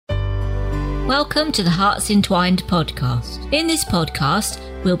Welcome to the Hearts Entwined podcast. In this podcast,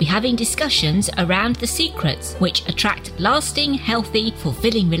 we'll be having discussions around the secrets which attract lasting, healthy,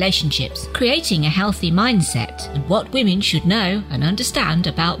 fulfilling relationships, creating a healthy mindset, and what women should know and understand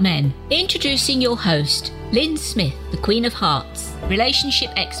about men. Introducing your host, Lynn Smith, the Queen of Hearts,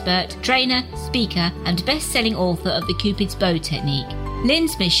 relationship expert, trainer, speaker, and best-selling author of the Cupid's Bow Technique.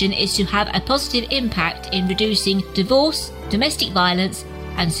 Lynn's mission is to have a positive impact in reducing divorce, domestic violence,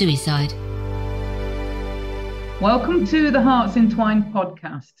 and suicide. Welcome to the Hearts Entwined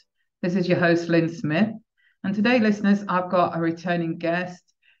podcast. This is your host, Lynn Smith. And today, listeners, I've got a returning guest.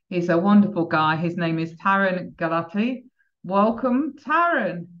 He's a wonderful guy. His name is Tarun Gulati. Welcome,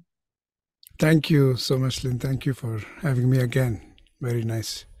 Tarun. Thank you so much, Lynn. Thank you for having me again. Very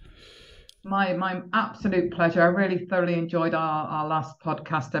nice. My absolute pleasure. I really thoroughly enjoyed our last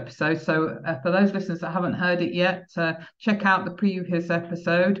podcast episode. So for those listeners that haven't heard it yet, check out the previous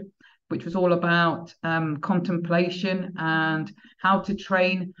episode, which was all about contemplation and how to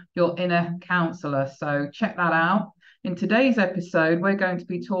train your inner counselor. So check that out. In today's episode, we're going to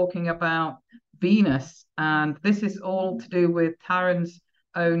be talking about Venus. And this is all to do with Tarun's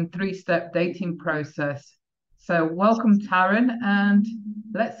own 3-step dating process. So welcome, Tarun, and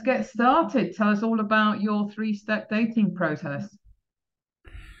let's get started. Tell us all about your 3-step dating process.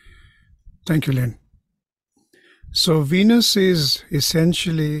 Thank you, Lynn. So Venus is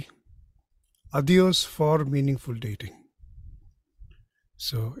essentially adios for meaningful dating.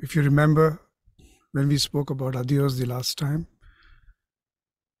 So if you remember when we spoke about adios the last time,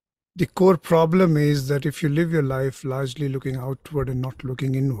 the core problem is that if you live your life largely looking outward and not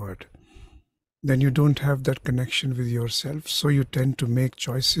looking inward, then you don't have that connection with yourself. So you tend to make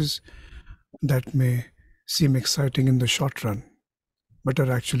choices that may seem exciting in the short run, but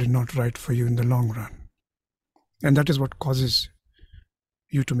are actually not right for you in the long run. And that is what causes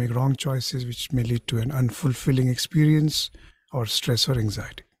you to make wrong choices, which may lead to an unfulfilling experience or stress or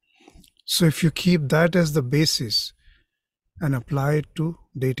anxiety. So if you keep that as the basis and apply it to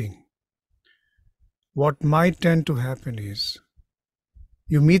dating, what might tend to happen is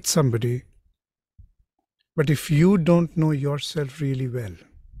you meet somebody, but if you don't know yourself really well,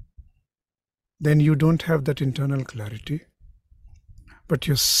 then you don't have that internal clarity, but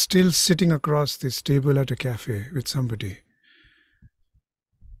you're still sitting across this table at a cafe with somebody.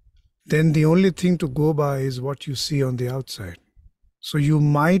 Then the only thing to go by is what you see on the outside. So you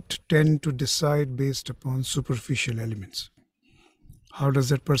might tend to decide based upon superficial elements. How does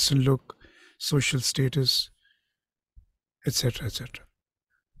that person look, social status, etc., etc.,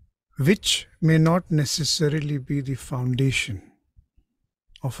 which may not necessarily be the foundation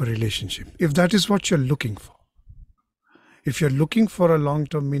of a relationship, if that is what you're looking for. If you're looking for a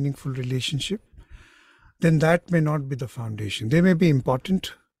long-term meaningful relationship, then that may not be the foundation. They may be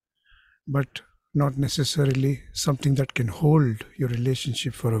important, but not necessarily something that can hold your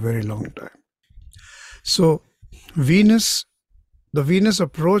relationship for a very long time. So the Venus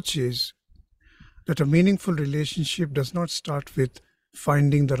approach is that a meaningful relationship does not start with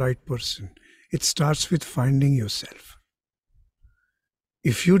finding the right person. It starts with finding yourself.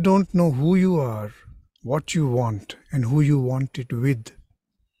 If you don't know who you are, what you want, and who you want it with,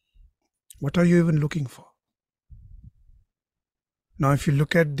 what are you even looking for? Now, if you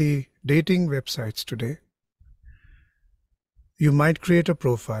look at the dating websites today, you might create a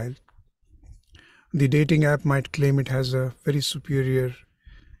profile. The dating app might claim it has a very superior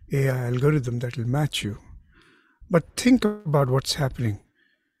AI algorithm that will match you. But think about what's happening.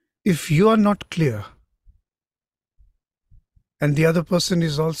 If you are not clear, and the other person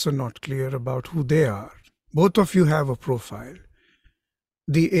is also not clear about who they are, both of you have a profile,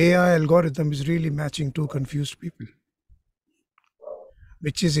 the AI algorithm is really matching two confused people,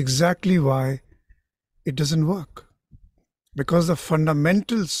 which is exactly why it doesn't work, because the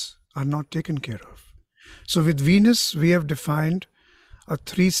fundamentals are not taken care of. So with Venus, we have defined a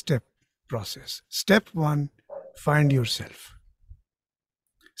 3-step process. Step 1, find yourself.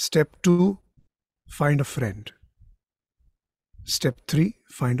 Step 2, find a friend. Step 3,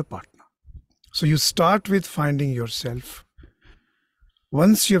 find a partner. So you start with finding yourself.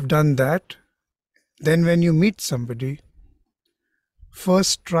 Once you've done that, then when you meet somebody,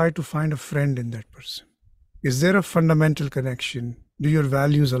 first try to find a friend in that person. Is there a fundamental connection? Do your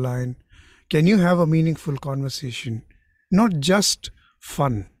values align? Can you have a meaningful conversation? Not just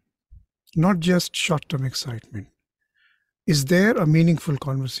fun, not just short-term excitement. Is there a meaningful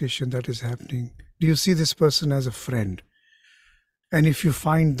conversation that is happening? Do you see this person as a friend? And if you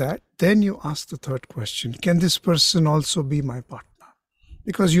find that, then you ask the third question, can this person also be my partner?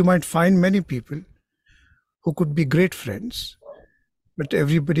 Because you might find many people who could be great friends, but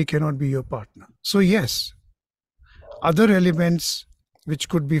everybody cannot be your partner. So yes, other elements which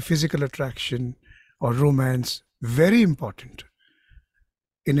could be physical attraction or romance, very important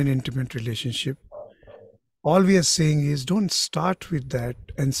in an intimate relationship. All we are saying is don't start with that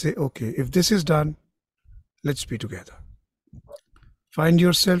and say, okay, if this is done, let's be together. Find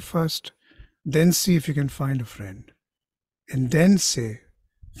yourself first, then see if you can find a friend, and then say,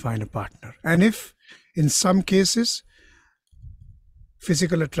 find a partner. And if in some cases,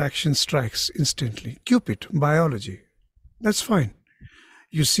 physical attraction strikes instantly, Cupid, biology, that's fine.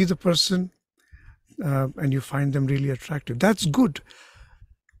 You see the person and you find them really attractive. That's good.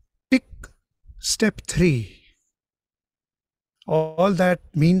 Pick step 3. All that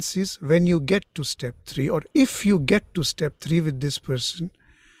means is when you get to step 3, or if you get to step 3 with this person,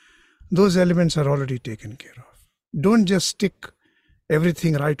 those elements are already taken care of. Don't just stick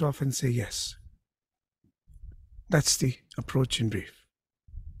everything right off and say yes. That's the approach in brief.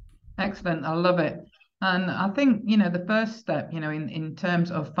 Excellent. I love it. And I think, the first step, in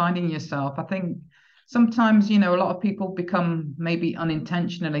terms of finding yourself, I think sometimes, a lot of people become maybe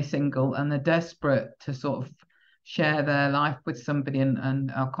unintentionally single and they're desperate to sort of share their life with somebody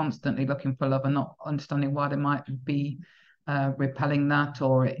and are constantly looking for love and not understanding why they might be repelling that,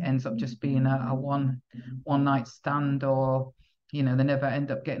 or it ends up just being a one night stand, or, they never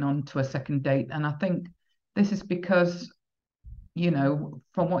end up getting on to a second date. And I think this is because,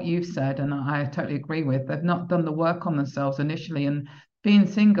 from what you've said, and I totally agree with, they've not done the work on themselves initially. And being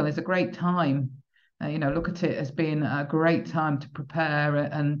single is a great time. Look at it as being a great time to prepare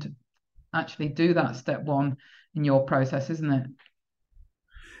and actually do that step 1 in your process, isn't it?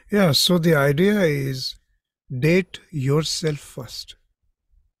 Yeah, so the idea is date yourself first.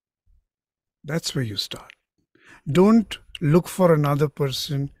 That's where you start. Don't look for another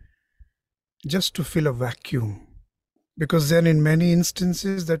person just to fill a vacuum, because then in many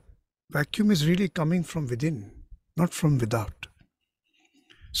instances that vacuum is really coming from within, not from without.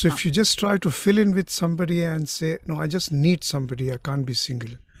 So if you just try to fill in with somebody and say, no, I just need somebody, I can't be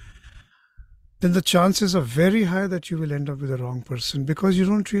single, then the chances are very high that you will end up with the wrong person, because you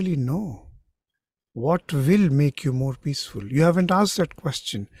don't really know what will make you more peaceful. You haven't asked that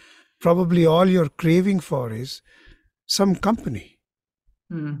question. Probably all you're craving for is some company.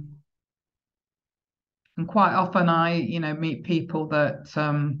 And quite often I, meet people that,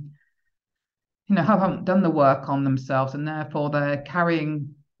 haven't done the work on themselves, and therefore they're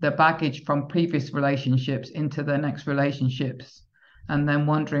carrying the baggage from previous relationships into their next relationships, and then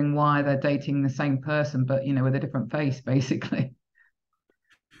wondering why they're dating the same person, but, with a different face, basically.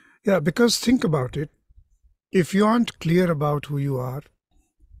 Yeah, because think about it. If you aren't clear about who you are,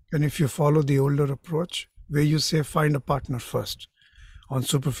 and if you follow the older approach, where you say find a partner first on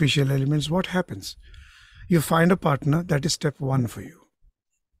superficial elements, what happens? You find a partner, that is step 1 for you.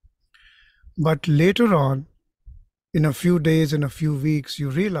 But later on, in a few days, in a few weeks, you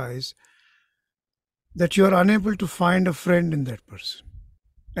realize that you are unable to find a friend in that person.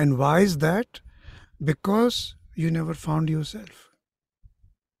 And why is that? Because you never found yourself.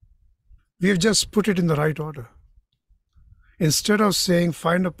 We've just put it in the right order. Instead of saying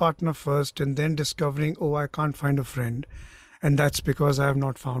find a partner first and then discovering, oh, I can't find a friend, and that's because I have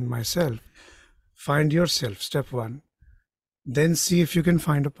not found myself. Find yourself, step 1. Then see if you can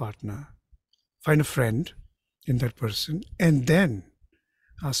find a partner, find a friend in that person, and then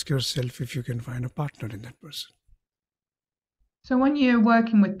ask yourself if you can find a partner in that person. So when you're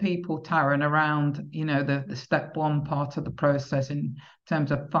working with people, Taran, around, the step 1 part of the process in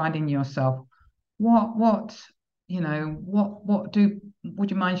terms of finding yourself, would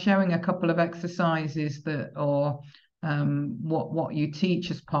you mind sharing a couple of exercises or what you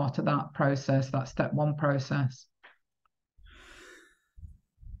teach as part of that process, that step 1 process?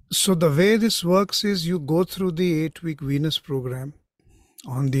 So the way this works is you go through the 8-week Venus program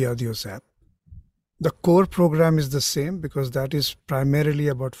on the Adios app. The core program is the same because that is primarily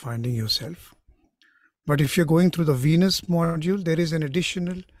about finding yourself. But if you're going through the Venus module, there is an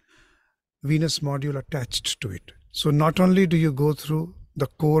additional Venus module attached to it. So not only do you go through the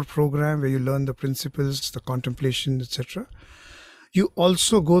core program where you learn the principles, the contemplation, etc., you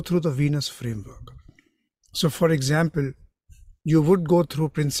also go through the Venus framework. So for example, you would go through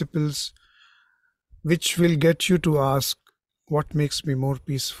principles which will get you to ask, what makes me more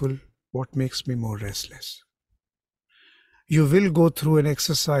peaceful? What makes me more restless? You will go through an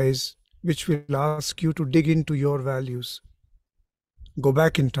exercise which will ask you to dig into your values. Go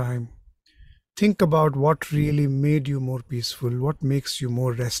back in time. Think about what really made you more peaceful, what makes you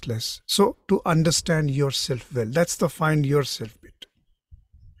more restless. So to understand yourself well, that's the find yourself bit.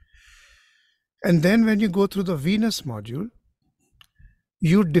 And then when you go through the Venus module,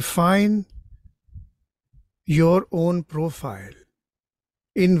 you define your own profile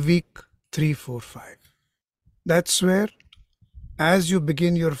in week 3, 4, 5. That's where, as you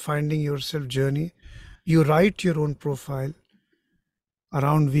begin your finding yourself journey, you write your own profile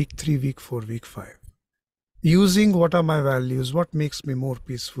around week 3, week 4, week 5. Using what are my values, what makes me more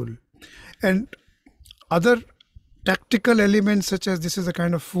peaceful. And other tactical elements such as this is the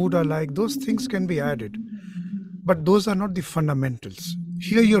kind of food I like, those things can be added. But those are not the fundamentals.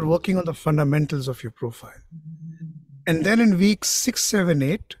 Here you're working on the fundamentals of your profile. And then in week 6, 7,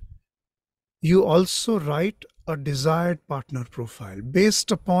 8, you also write a desired partner profile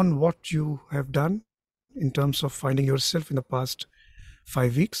based upon what you have done in terms of finding yourself in the past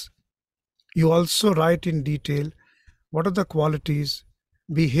 5 weeks. You also write in detail what are the qualities,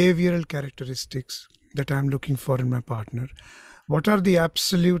 behavioral characteristics that I'm looking for in my partner. What are the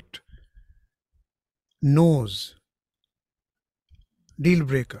absolute no's, deal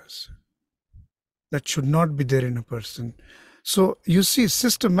breakers that should not be there in a person. So you see,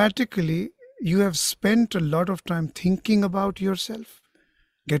 systematically, you have spent a lot of time thinking about yourself,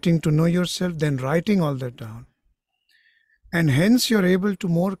 getting to know yourself, then writing all that down. And hence you're able to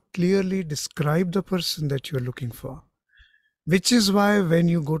more clearly describe the person that you're looking for, which is why when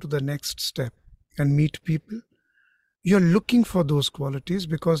you go to the next step and meet people, you're looking for those qualities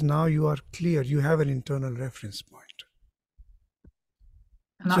because now you are clear, you have an internal reference point.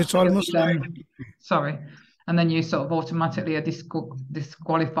 And so it's almost like... Sorry. And then you sort of automatically are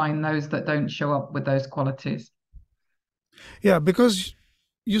disqualifying those that don't show up with those qualities. Yeah, because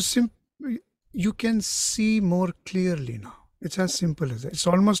you can see more clearly now. It's as simple as that. It's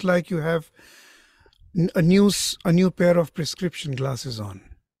almost like you have a new pair of prescription glasses on.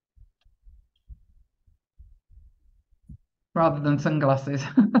 Rather than sunglasses.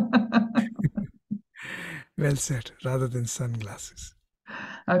 Well said, rather than sunglasses.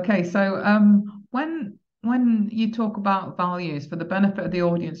 Okay, so when you talk about values, for the benefit of the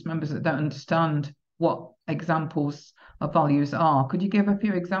audience members that don't understand what examples of values are, could you give a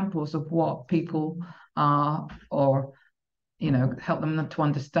few examples of what people are, or help them to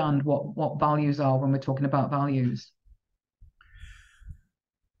understand what values are when we're talking about values?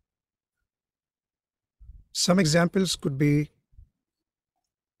 Some examples could be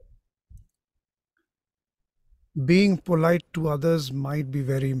being polite to others might be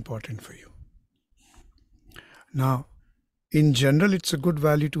very important for you. Now, in general, it's a good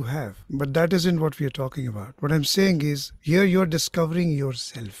value to have, but that isn't what we are talking about. What I'm saying is, here you're discovering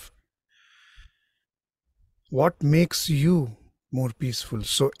yourself. What makes you more peaceful?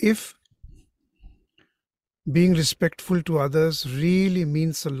 So if being respectful to others really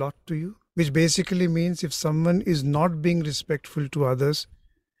means a lot to you, which basically means if someone is not being respectful to others,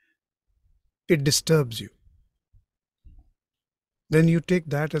 it disturbs you. Then you take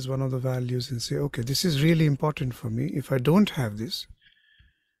that as one of the values and say, okay, this is really important for me. If I don't have this,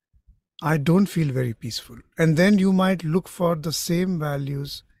 I don't feel very peaceful. And then you might look for the same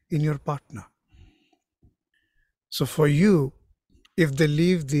values in your partner. So for you, if they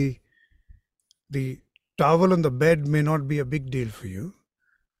leave the towel on the bed may not be a big deal for you.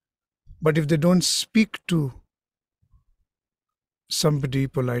 But if they don't speak to somebody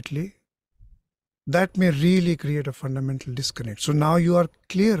politely, that may really create a fundamental disconnect. So now you are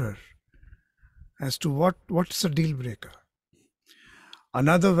clearer as to what's a deal breaker.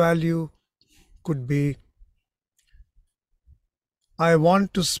 Another value could be, I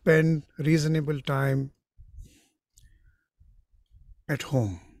want to spend reasonable time at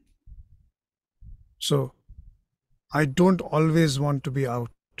home. So I don't always want to be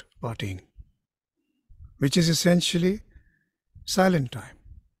out partying, which is essentially silent time.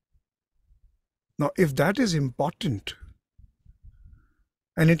 Now, if that is important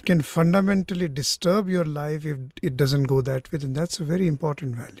and it can fundamentally disturb your life if it doesn't go that way, then that's a very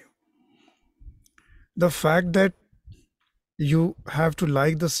important value. The fact that you have to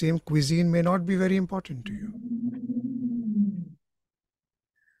like the same cuisine may not be very important to you.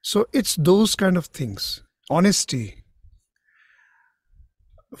 So it's those kind of things. Honesty.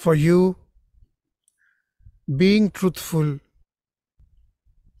 For you, being truthful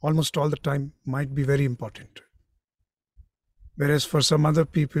almost all the time might be very important. Whereas for some other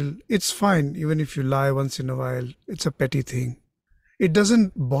people, it's fine even if you lie once in a while. It's a petty thing. It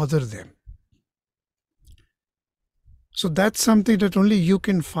doesn't bother them. So that's something that only you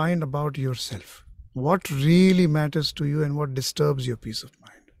can find about yourself. What really matters to you and what disturbs your peace of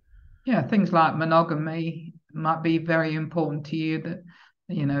mind. Yeah, things like monogamy might be very important to you,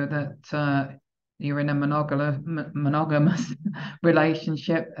 that you're in a monogamous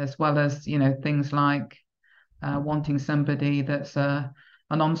relationship, as well as things like wanting somebody that's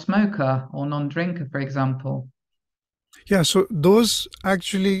a non-smoker or non-drinker, for example. Yeah, so those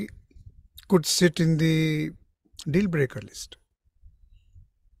actually could sit in the deal breaker list.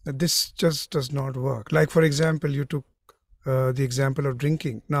 This just does not work. Like, for example, you took the example of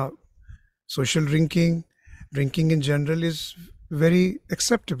drinking. Now, social drinking in general is very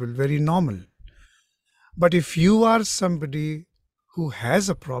acceptable, very normal. But if you are somebody who has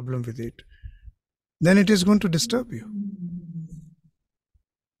a problem with it, then it is going to disturb you.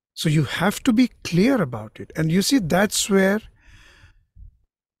 So you have to be clear about it. And you see, that's where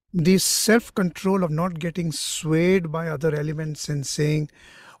the self-control of not getting swayed by other elements and saying,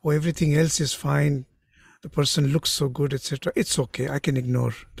 oh, everything else is fine, the person looks so good, etc. It's okay, I can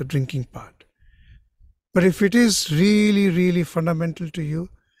ignore the drinking part. But if it is really, really fundamental to you,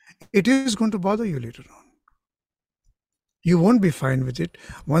 it is going to bother you later on. You won't be fine with it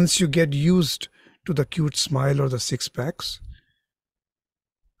once you get used to the cute smile or the six packs.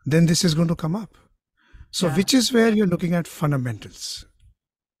 Then this is going to come up. So which is where you're looking at fundamentals.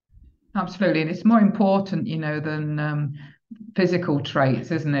 Absolutely. And it's more important, than physical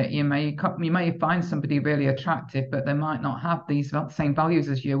traits, isn't it? You may find somebody really attractive, but they might not have these same values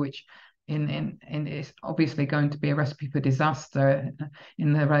as you, which in is obviously going to be a recipe for disaster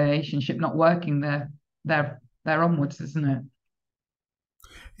in the relationship not working there onwards, isn't it?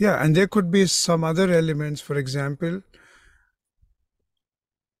 Yeah, and there could be some other elements. For example,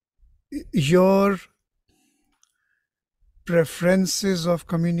 your preferences of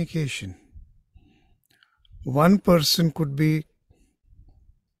communication. One person could be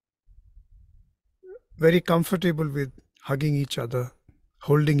very comfortable with hugging each other,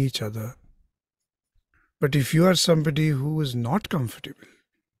 holding each other. But if you are somebody who is not comfortable,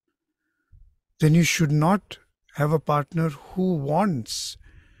 then you should not have a partner who wants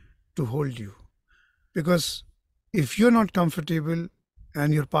to hold you. Because if you're not comfortable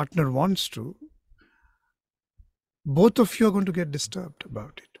and your partner wants to, both of you are going to get disturbed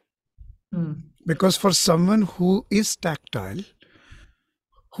about it. Because for someone who is tactile,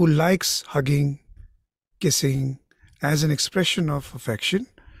 who likes hugging, kissing as an expression of affection,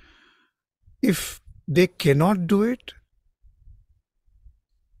 if they cannot do it,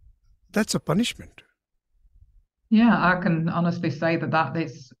 that's a punishment. Yeah, I can honestly say that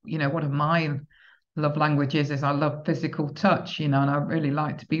is, one of my love languages is I love physical touch, and I really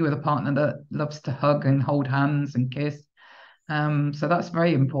like to be with a partner that loves to hug and hold hands and kiss. So that's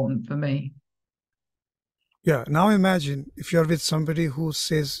very important for me. Yeah, now imagine if you're with somebody who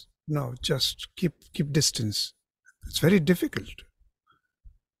says, no, just keep distance. It's very difficult.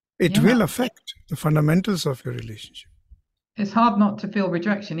 It will affect the fundamentals of your relationship. It's hard not to feel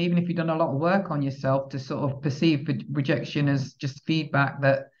rejection, even if you've done a lot of work on yourself, to sort of perceive rejection as just feedback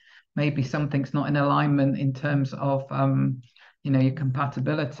that maybe something's not in alignment in terms of, your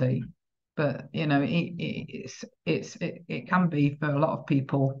compatibility. But, it can be for a lot of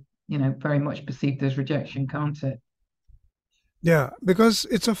people, very much perceived as rejection, can't it? Yeah, because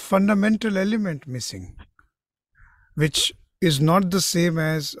it's a fundamental element missing, which is not the same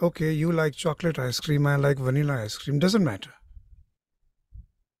as, okay, you like chocolate ice cream, I like vanilla ice cream. Doesn't matter.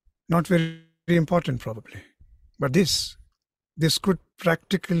 Not very important, probably. But this could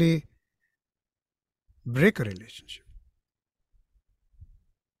practically break a relationship.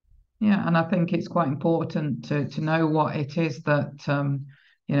 Yeah, and I think it's quite important to know what it is that,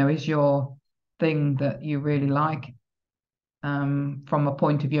 is your thing that you really like, from a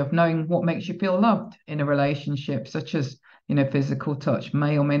point of view of knowing what makes you feel loved in a relationship, such as, physical touch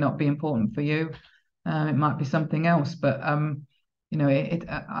may or may not be important for you. It might be something else, but,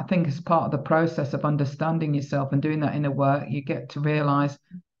 I think as part of the process of understanding yourself and doing that inner work, you get to realize,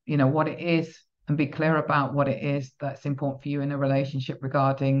 what it is and be clear about what it is that's important for you in a relationship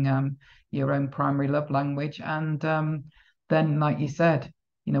regarding your own primary love language. And then, like you said,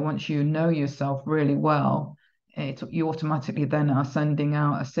 once you know yourself really well, you automatically then are sending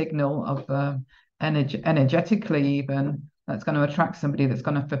out a signal of energetically even that's going to attract somebody that's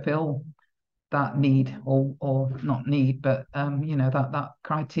going to fulfill that need or not need, but that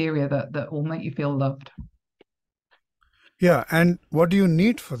criteria that will make you feel loved. Yeah, and what do you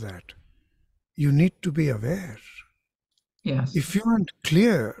need for that? You need to be aware. Yes. If you aren't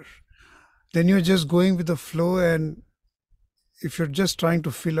clear, then you're just going with the flow, and if you're just trying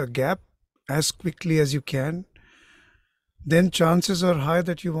to fill a gap as quickly as you can, then chances are high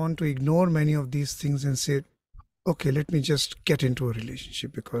that you want to ignore many of these things and say, okay, let me just get into a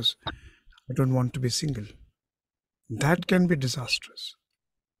relationship because I don't want to be single. That can be disastrous.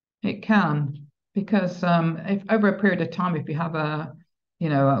 It can, because if over a period of time, if you have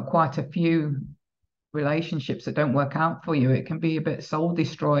quite a few relationships that don't work out for you. It can be a bit soul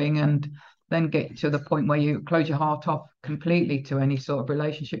destroying, and then get to the point where you close your heart off completely to any sort of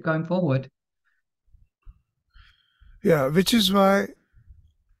relationship going forward. Yeah, which is why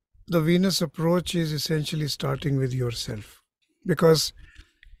the Venus approach is essentially starting with yourself. Because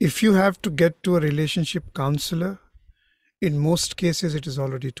if you have to get to a relationship counselor, in most cases it is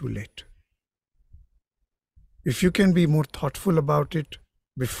already too late. If you can be more thoughtful about it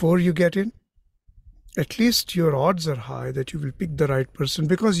before you get in, at least your odds are high that you will pick the right person,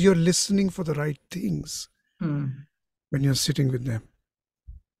 because you're listening for the right things when you're sitting with them.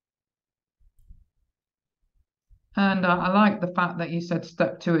 And I like the fact that you said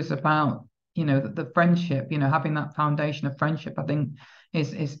step 2 is about, the friendship, having that foundation of friendship, I think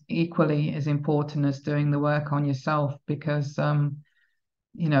is equally as important as doing the work on yourself, because,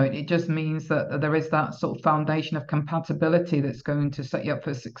 it just means that there is that sort of foundation of compatibility that's going to set you up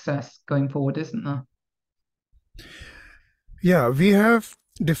for success going forward, isn't there? Yeah, we have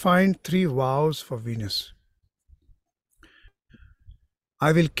defined 3 vows for Venus.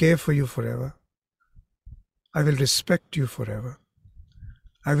 I will care for you forever. I will respect you forever.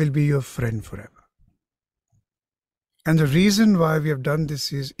 I will be your friend forever. And the reason why we have done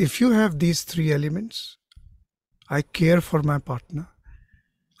this is, if you have these 3 elements, I care for my partner,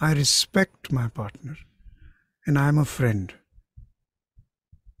 I respect my partner, and I am a friend,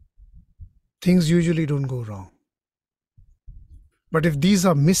 things usually don't go wrong. But if these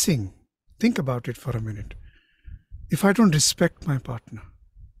are missing, think about it for a minute. If I don't respect my partner,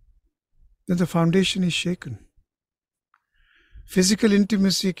 then the foundation is shaken. Physical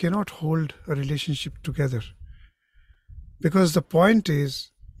intimacy cannot hold a relationship together, because the point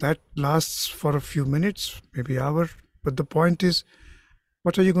is that lasts for a few minutes, maybe hour, but the point is,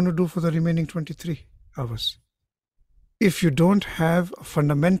 what are you going to do for the remaining 23 hours? If you don't have a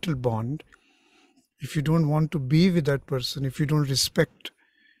fundamental bond, if you don't want to be with that person, if you don't respect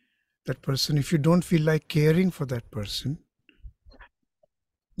that person, if you don't feel like caring for that person,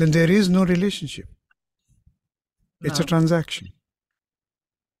 then there is no relationship. It's a transaction.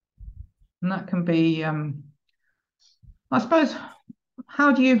 And that can be, I suppose,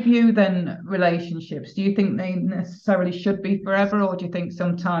 how do you view then relationships? Do you think they necessarily should be forever, or do you think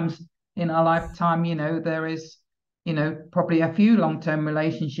sometimes in our lifetime, there is, probably a few long-term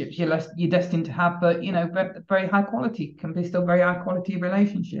relationships you're destined to have, but, very high quality, can be still very high quality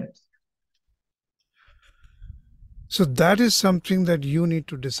relationships? So that is something that you need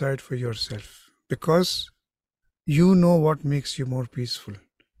to decide for yourself, because you know what makes you more peaceful.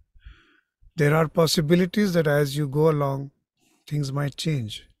 There are possibilities that as you go along, things might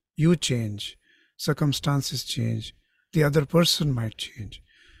change. You change, circumstances change, the other person might change.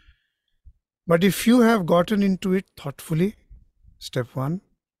 But if you have gotten into it thoughtfully, step 1,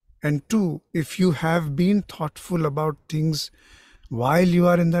 and 2, if you have been thoughtful about things while you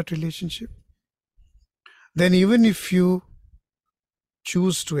are in that relationship, then even if you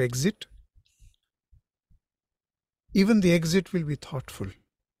choose to exit, even the exit will be thoughtful.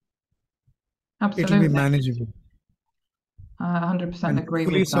 Absolutely. It will be manageable. I 100% agree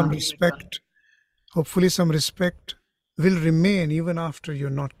with that. Hopefully some respect will remain even after you're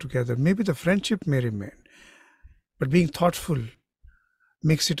not together. Maybe the friendship may remain, but being thoughtful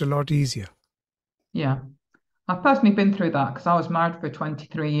makes it a lot easier. Yeah. I've personally been through that, because I was married for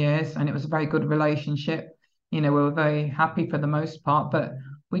 23 years and it was a very good relationship. We were very happy for the most part, but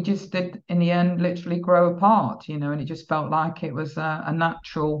we just did, in the end, literally grow apart, and it just felt like it was a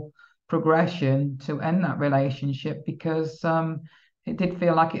natural progression to end that relationship, because it did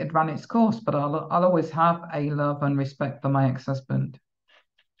feel like it had run its course. But I'll always have a love and respect for my ex-husband.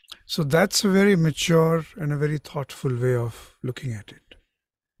 So that's a very mature and a very thoughtful way of looking at it.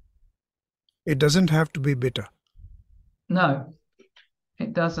 It doesn't have to be bitter. No,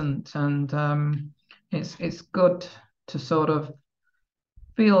 it doesn't. And it's good to sort of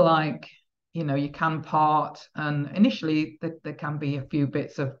feel like, you can part, and initially there can be a few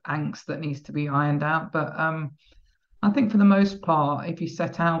bits of angst that needs to be ironed out. But I think for the most part, if you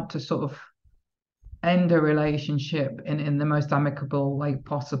set out to sort of end a relationship in the most amicable way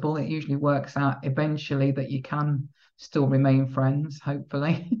possible, it usually works out eventually that you can still remain friends,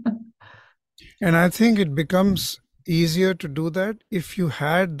 hopefully. And I think it becomes easier to do that if you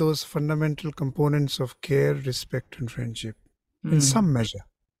had those fundamental components of care, respect, and friendship in some measure.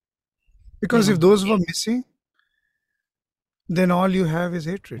 Because if those were missing, then all you have is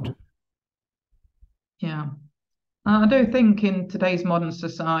hatred. Yeah. I do think in today's modern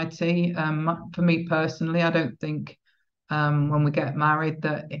society, for me personally, I don't think when we get married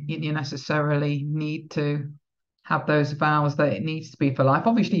that you necessarily need to have those vows that it needs to be for life.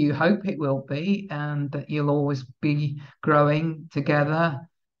 Obviously, you hope it will be, and that you'll always be growing together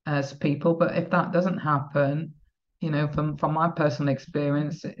as people. But if that doesn't happen, from my personal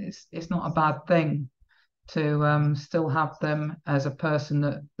experience, it's not a bad thing to still have them as a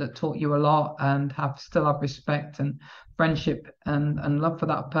person that taught you a lot, and still have respect and friendship and love for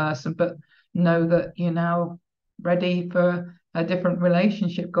that person, but know that you're now ready for a different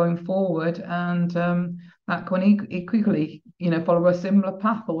relationship going forward, and that can equally follow a similar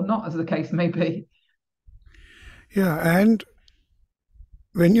path, or not, as the case may be. Yeah, and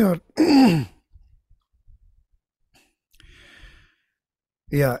when you're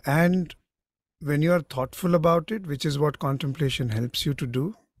yeah, and when you are thoughtful about it, which is what contemplation helps you to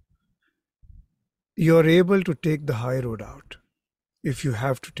do, you're able to take the high road out if you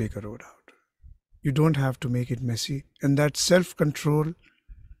have to take a road out. You don't have to make it messy. And that self-control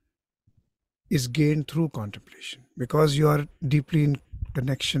is gained through contemplation because you are deeply in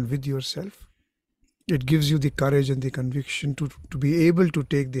connection with yourself. It gives you the courage and the conviction to be able to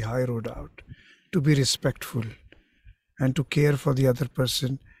take the high road out, to be respectful and to care for the other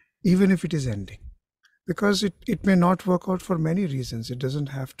person, even if it is ending. Because it may not work out for many reasons. It doesn't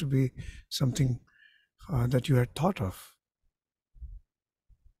have to be something that you had thought of.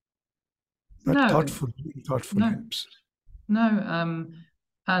 But thoughtful helps. No,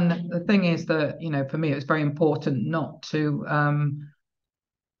 and the thing is that, for me, it's very important not to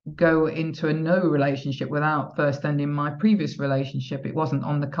go into a no relationship without first ending my previous relationship. It wasn't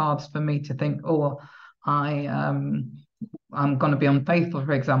on the cards for me to think, I'm going to be unfaithful,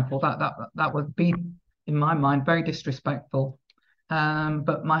 for example. That would be, in my mind, very disrespectful.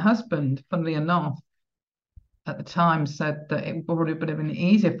 But my husband, funnily enough, at the time said that it would have been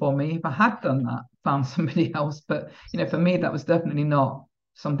easier for me if I had done that, found somebody else. But, for me, that was definitely not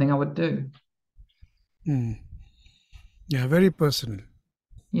something I would do. Yeah, very personal.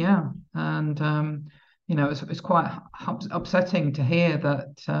 Yeah. And, it's quite upsetting to hear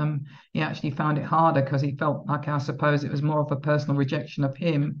that he actually found it harder because he felt like, I suppose, it was more of a personal rejection of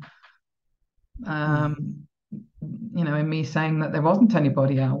him. In me saying that there wasn't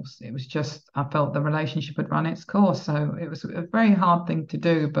anybody else. It was just, I felt the relationship had run its course. So it was a very hard thing to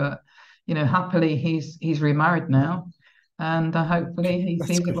do, but, happily he's remarried now, and hopefully he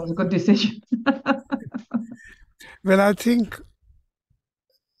sees it was a good decision. Well, I think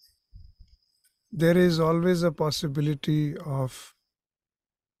there is always a possibility of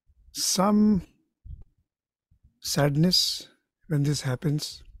some sadness when this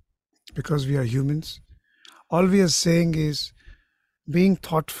happens, because we are humans. All we are saying is being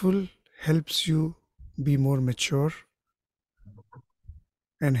thoughtful helps you be more mature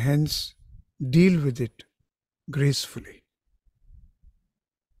and hence deal with it gracefully.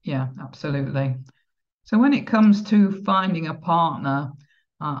 Yeah, absolutely. So when it comes to finding a partner,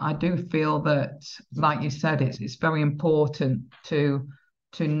 I do feel that, like you said, it's very important to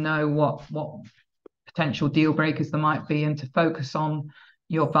know what potential deal breakers there might be, and to focus on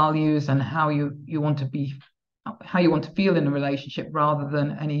your values and how you want to feel in a relationship, rather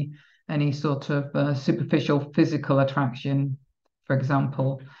than any sort of superficial physical attraction, for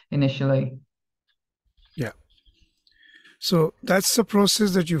example, initially. Yeah. So that's the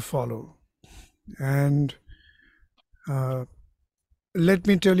process that you follow. And let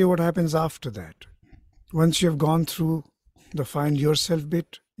me tell you what happens after that. Once you've gone through the find yourself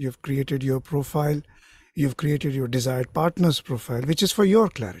bit, you've created your profile, you've created your desired partner's profile, which is for your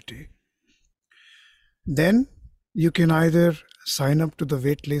clarity. Then you can either sign up to the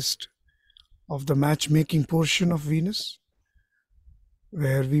wait list of the matchmaking portion of Venus,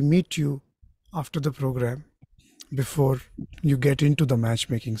 where we meet you after the program before you get into the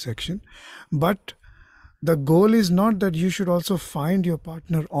matchmaking section. But the goal is not that you should also find your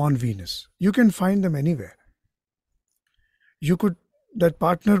partner on Venus. You can find them anywhere. That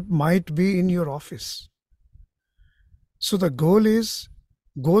partner might be in your office. So the goal is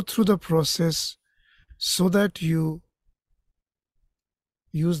go through the process so that you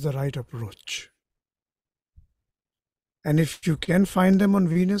use the right approach. And if you can find them on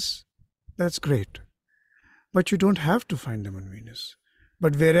Venus, that's great. But you don't have to find them on Venus.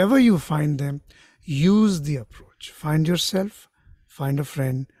 But wherever you find them, use the approach. Find yourself, find a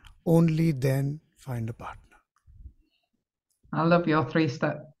friend, only then find a partner. I love your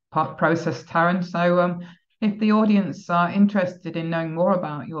 3-step process, Tarun. So if the audience are interested in knowing more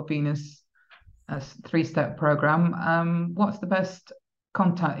about your Venus 3-step program, what's the best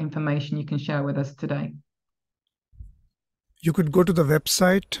contact information you can share with us today? You could go to the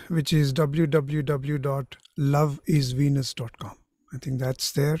website, which is www.loveisvenus.com. I think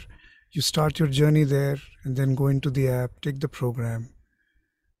that's there. You start your journey there and then go into the app, take the program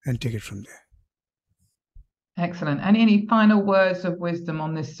and take it from there. Excellent. Any final words of wisdom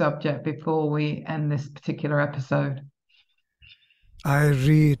on this subject before we end this particular episode? I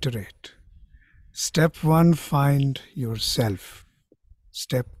reiterate. Step 1, find yourself.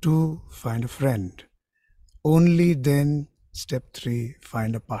 Step 2, find a friend. Only then, step 3,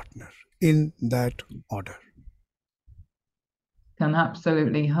 find a partner. In that order. Can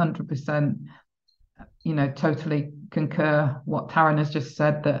absolutely 100%, totally concur what Taran has just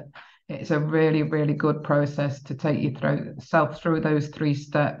said, that it's a really, really good process to take you through those 3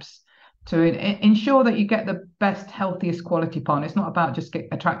 steps to ensure that you get the best, healthiest quality partner. It's not about just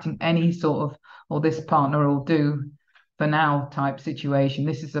attracting any sort of, or this partner will do for now type situation.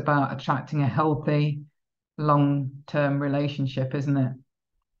 This is about attracting a healthy, long-term relationship, isn't it?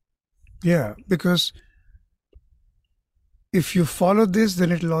 Yeah, because if you follow this,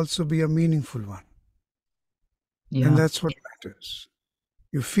 then it'll also be a meaningful one. Yeah. And that's what matters.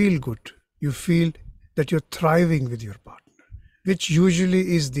 You feel good. You feel that you're thriving with your partner, which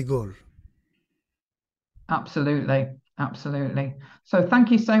usually is the goal. Absolutely. Absolutely. So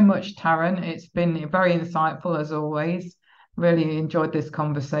thank you so much, Taran. It's been very insightful as always. Really enjoyed this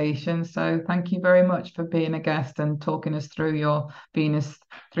conversation. So thank you very much for being a guest and talking us through your Venus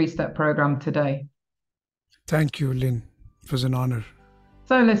 3-step program today. Thank you, Lynn. It was an honor.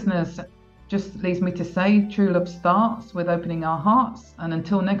 So listeners, just leaves me to say true love starts with opening our hearts. And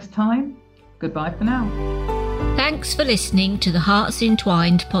until next time, goodbye for now. Thanks for listening to the Hearts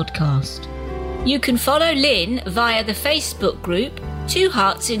Entwined podcast. You can follow Lynn via the Facebook group 2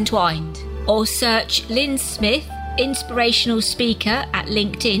 Hearts Entwined, or search Lynn Smith, inspirational speaker, at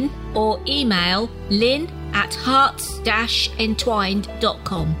LinkedIn, or email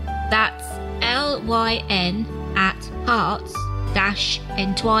lynn@hearts-entwined.com. That's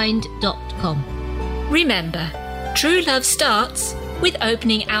LYN@hearts-entwined.com. Remember, true love starts with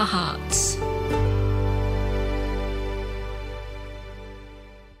opening our hearts.